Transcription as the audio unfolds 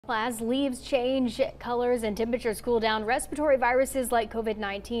Well, as leaves change colors and temperatures cool down, respiratory viruses like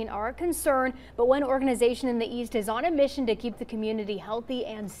COVID-19 are a concern, but one organization in the East is on a mission to keep the community healthy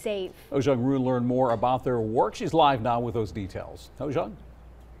and safe. Ho-Jung Roo learned more about their work. She's live now with those details. Ho-Jung.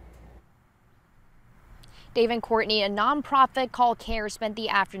 Dave and Courtney, a nonprofit called CARE, spent the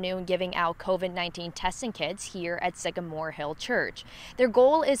afternoon giving out COVID-19 testing kits here at Sycamore Hill Church. Their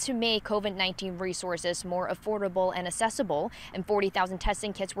goal is to make COVID-19 resources more affordable and accessible, and 40,000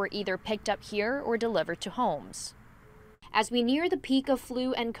 testing kits were either picked up here or delivered to homes. As we near the peak of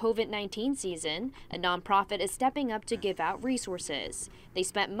flu and COVID-19 season, a nonprofit is stepping up to give out resources. They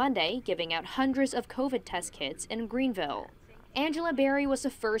spent Monday giving out hundreds of COVID test kits in Greenville. Angela Berry was the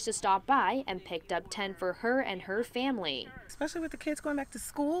first to stop by and picked up 10 for her and her family. Especially with the kids going back to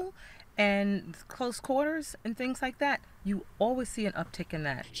school and close quarters and things like that, you always see an uptick in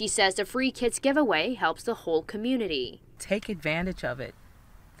that. She says the free kits giveaway helps the whole community. Take advantage of it.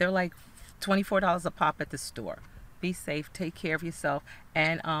 They're like $24 a pop at the store. Be safe, take care of yourself,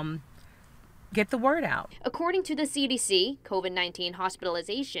 and get the word out. According to the CDC, COVID-19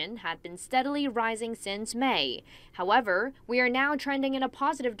 hospitalization had been steadily rising since May. However, we are now trending in a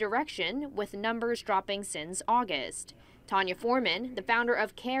positive direction, with numbers dropping since August. Tanya Foreman, the founder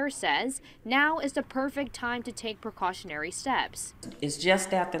of CARE, says now is the perfect time to take precautionary steps. It's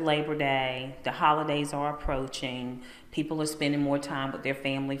just after Labor Day. The holidays are approaching. People are spending more time with their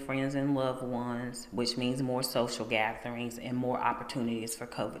family, friends, and loved ones, which means more social gatherings and more opportunities for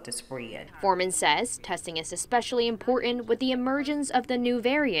COVID to spread. Foreman says testing is especially important with the emergence of the new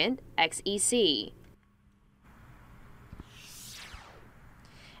variant, XEC.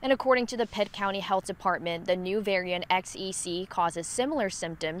 And according to the Pitt County Health Department, the new variant XEC causes similar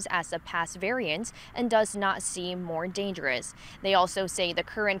symptoms as the past variants and does not seem more dangerous. They also say the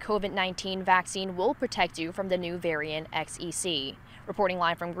current COVID-19 vaccine will protect you from the new variant XEC. Reporting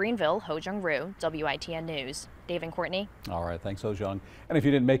live from Greenville, Ho-Jung Roo, WITN News. Dave and Courtney. All right, thanks, Ho-Jung. And if you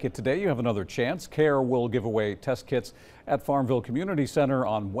didn't make it today, you have another chance. CARE will give away test kits at Farmville Community Center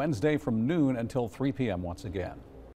on Wednesday from noon until 3 p.m. once again.